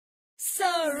So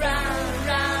round,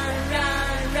 round,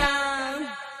 round, round,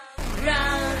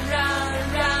 round, round,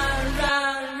 round,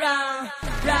 round, round, round,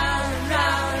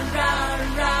 round,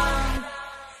 round, round,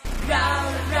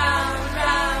 round, round,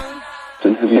 round.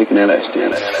 Have you taken LSD?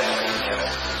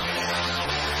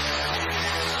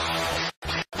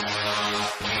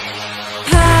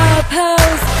 Purple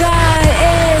sky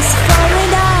is falling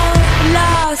down,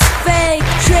 lost fake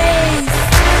trees,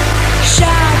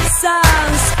 sharp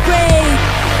sounds scream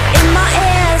in my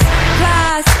ears,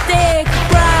 plastic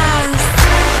brass,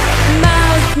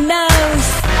 mouth nose,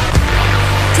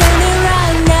 turning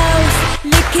around nose,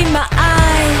 licking my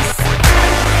eyes.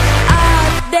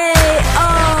 Are they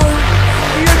all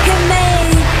look at me?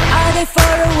 Are they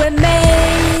following me?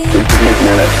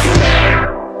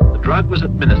 The drug was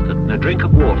administered in a drink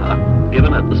of water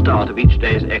given at the start of each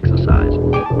day's exercise.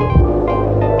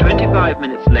 25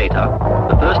 minutes later,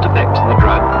 the first effects of the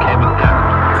drug became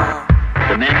apparent.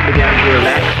 The men began to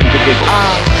relax and to giggle.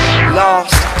 I'm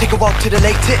lost. Take a walk to the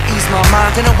lake to ease my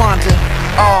mind and I wander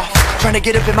off. Trying to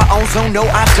get up in my own zone, no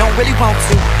I don't really want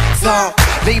to. So,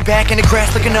 lay back in the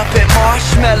grass looking up at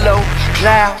marshmallow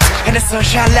clouds. And the sun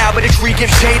shine loud, but the tree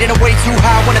gives shade and a way too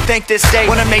high. Wanna thank this day,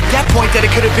 wanna make that point that it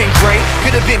could've been great,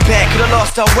 could've been bad, could've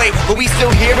lost our way, but we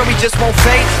still here and we just won't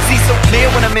fade. See so clear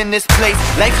when I'm in this place.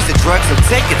 Life is a drug, so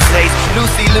take a taste.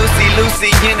 Lucy, Lucy,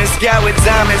 Lucy in the sky with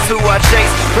diamonds who I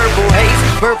chase. Purple haze,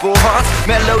 purple hearts,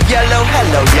 mellow yellow.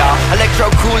 Hello y'all,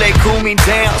 electro Kool-Aid cool me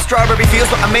down. Strawberry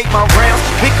fields where I make my rounds.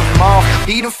 Pick them off,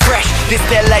 eat them fresh. This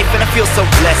that life and I feel so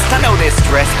blessed. I know there's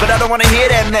stress, but I don't wanna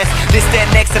hear that mess. This that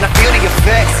next and I feel the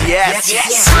effects. Yes,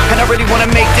 yes. And I really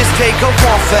wanna make this day go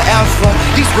on forever.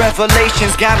 These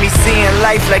revelations got me seeing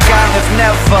life like I have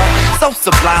never. So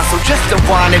sublime, so just a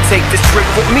wine and take this trip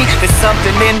with me. There's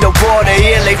something in the water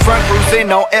here, lay front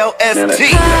cruising on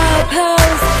LSD. Purple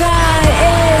sky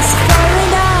is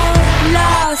falling down,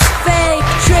 lost fake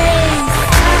trees,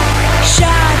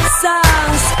 sharp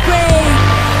sounds scream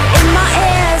in my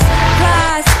ears,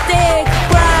 plastic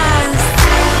brass,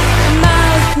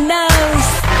 mouth nose,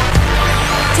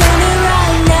 turning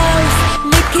around nose,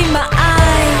 licking my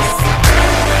eyes.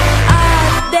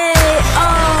 Are they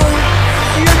all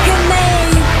look at me?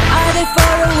 Are they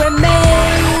following me?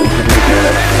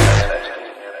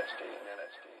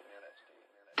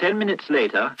 10 minutes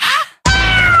later,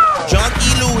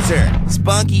 Junkie loser,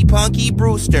 spunky punky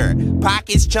Brewster.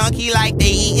 Pockets chunky like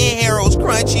they eating Harold's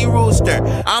crunchy rooster.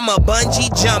 I'm a bungee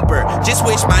jumper, just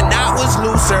wish my knot was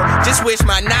looser. Just wish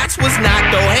my knots was not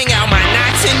though. Hang out my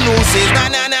knots and nooses. Nah,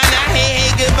 nah, nah, nah, hey,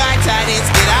 hey, goodbye, Titans.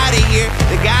 Get out of here,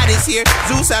 the God is here.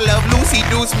 Zeus, I love Lucy,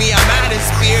 deuce me, I'm out of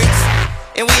spirits.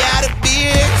 And we out of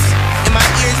beers. And my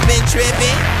ears been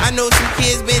tripping. I know some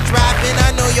kids been dropping.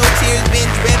 I know your tears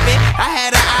been dripping. I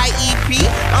had an IEP.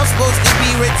 I'm supposed to be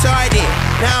retarded.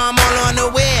 Now I'm all on the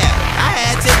web. I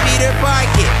had to Peter Park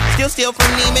it. Still steal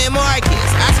from Neiman Marcus.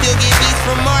 I still get beats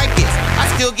from Marcus. I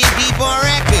still get deep on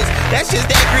records. That's just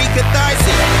that Greek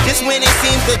catharsis. Just when it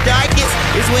seems the darkest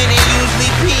is when it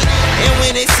usually peaks. And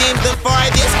when it seems the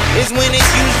farthest is when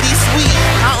it's usually sweet.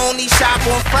 I only shop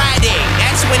on Friday.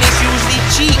 That's when it's usually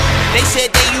cheap. They said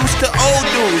they used to old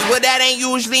dudes. Well, that ain't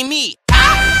usually me.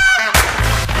 I'm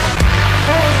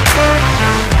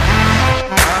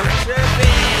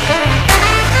tripping.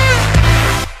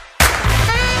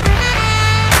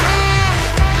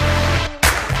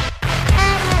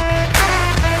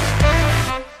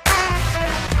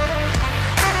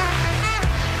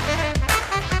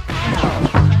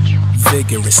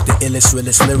 Vigorous, the illest,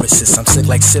 realest lyricist. I'm sick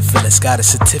like syphilis. Got a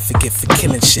certificate for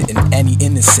killing shit, and any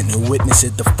innocent who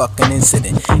witnessed the fucking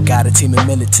incident. Got a team of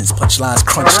militants, punchlines,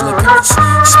 crunch lippiness.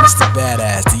 It's Mr.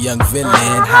 Badass, the young villain.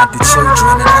 Hide the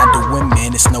children and hide the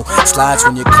women. It's no slides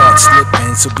when you're caught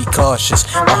slipping, so be cautious.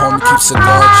 My homie keeps a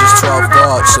gorgeous 12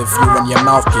 guards. So if you run your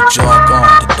mouth, your jaw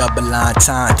gone. The double line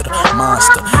time to the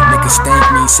monster. Niggas thank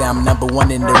me, say I'm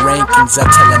 #1 in the rankings. I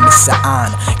tell them it's an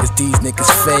honor, cause these niggas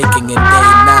faking and they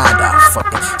nada.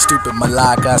 Fucking stupid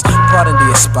malagas. Pardon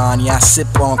the Espana. I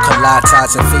sip on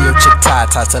colatas and feel your chick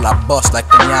tatas till I bust like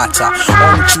piñata.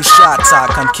 Only true shot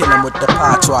talk, I'm killing with the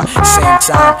patois. Same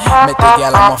time, met the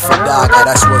gal, I'm off a dogger.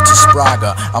 That's word to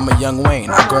Spraga. I'm a young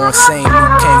Wayne, I go insane.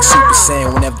 Luke King, Super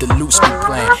Saiyan whenever the loops be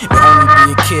playing. You only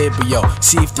be a kid, but yo,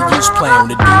 see if the use playing.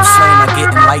 When the dude's flame, I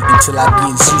get enlightened till I be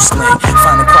in Zeus lane.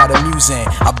 Finding quite amusing,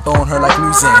 I bone her like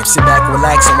museum. Sit back,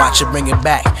 relax, and watch her bring it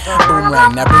back.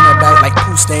 Boomerang, now bring her back like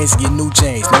poo stains and get new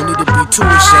James. No need to be too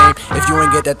ashamed if you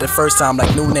ain't get that the first time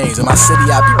like new names. In my city,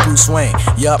 I be Bruce Wayne.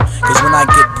 Yup, cause when I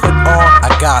get put on,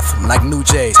 I got them like new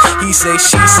Jays. He say,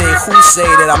 she say, who say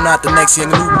that I'm not the next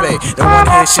young Lupe? The one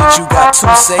here shit you got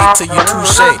to say till you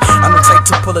touche. I'm the type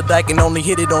to pull a dyke and only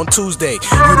hit it on Tuesday.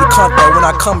 You the cunt that when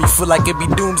I come, you feel like it be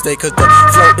doomsday. Cause the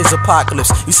flow is apocalypse.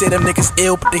 You say them niggas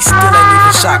ill, but they still ain't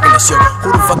even shocking us. Yo,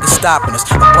 who the fuck is stopping us?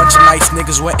 A bunch of nice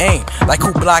niggas with aim, like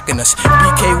who blocking us?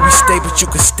 BK we stay, but you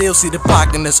can still see the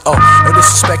block in us. Oh, no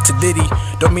disrespect to Diddy,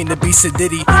 don't mean to be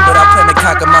sedity, but I plan to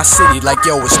conquer my city. Like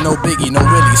yo, it's no biggie, no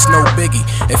really, it's no biggie.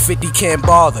 And 50 can't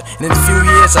bother. And in a few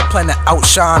years, I plan to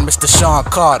outshine Mr. Sean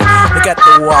Carter. Look at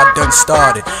the war I done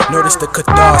started. Notice the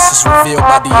catharsis revealed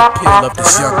by the appeal of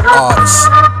this young artist.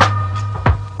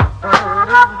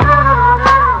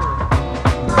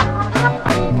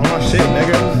 Shit,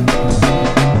 nigga.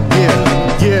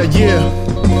 Yeah.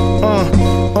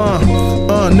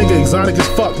 Nigga, exotic as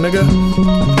fuck, nigga.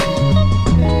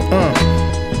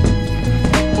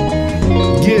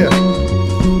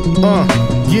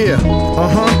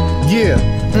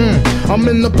 I'm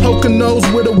in the Poconos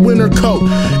with a winter coat.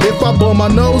 If I blow my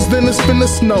nose, then it's finna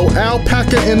snow.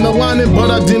 Alpaca in the lining, but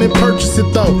I didn't purchase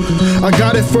it though. I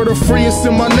got it for the free, it's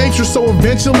in my nature, so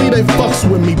eventually they fucks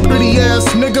with me. Pretty ass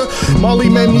nigga, Molly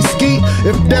made me ski.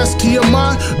 If that's key of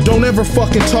mine, don't ever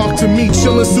fucking talk to me.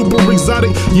 Chillin' super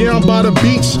exotic, yeah, I'm by the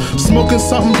beach. Smoking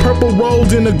something purple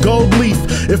rolled in a gold leaf.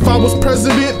 If I was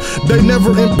president, they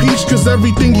never impeach. Cause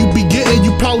everything you be getting,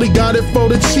 you probably got it for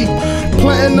the cheap.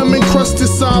 Platinum encrusted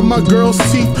inside my girl's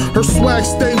teeth. Her swag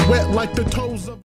stay wet like the toe.